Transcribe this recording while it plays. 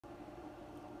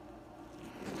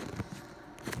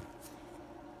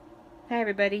Hi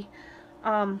everybody.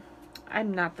 I'm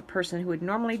not the person who would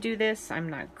normally do this. I'm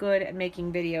not good at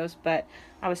making videos, but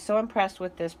I was so impressed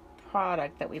with this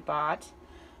product that we bought.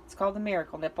 It's called the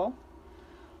Miracle Nipple.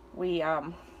 We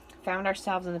found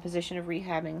ourselves in the position of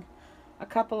rehabbing a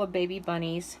couple of baby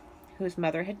bunnies whose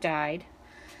mother had died,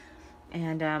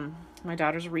 and my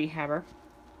daughter's a rehabber,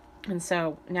 and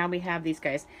so now we have these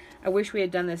guys. I wish we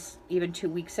had done this even 2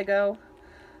 weeks ago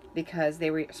because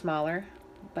they were smaller,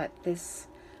 but this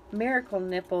Miracle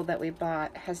Nipple that we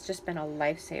bought has just been a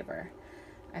lifesaver.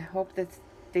 I hope this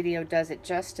video does it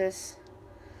justice.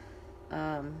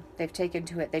 They took it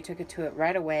to it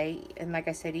right away, and like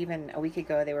I said, even a week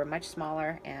ago they were much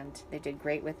smaller and they did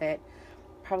great with it.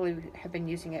 Probably have been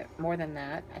using it more than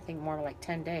that. I think more like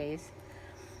 10 days.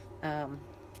 And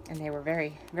they were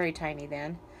very, very tiny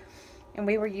then. And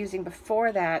we were using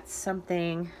before that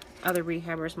something other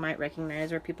rehabbers might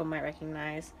recognize, or people might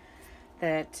recognize,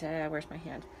 that, where's my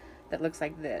hand? That looks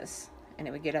like this, and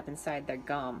it would get up inside their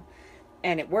gum.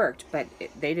 And it worked, but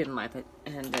they didn't like it,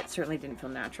 and it certainly didn't feel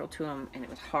natural to them, and it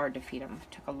was hard to feed them.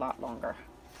 It took a lot longer.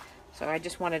 So I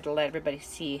just wanted to let everybody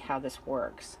see how this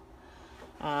works.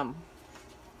 My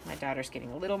daughter's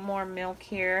getting a little more milk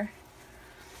here,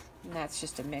 and that's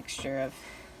just a mixture of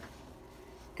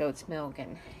goat's milk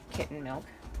and kitten milk.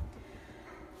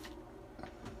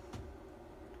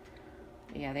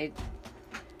 Yeah,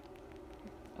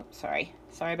 oh, sorry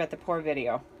about the poor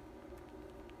video.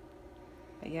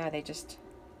 But yeah,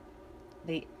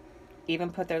 they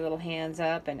even put their little hands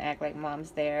up and act like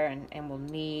mom's there, and will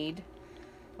knead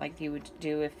like you would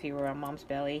do if you were on mom's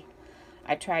belly.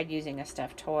 I tried using a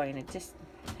stuffed toy, and it just,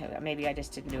 maybe I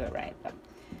just didn't do it right. But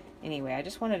anyway, I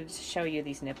just wanted to show you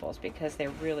these nipples because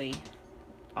they're really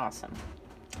awesome.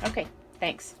 Okay,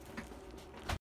 thanks.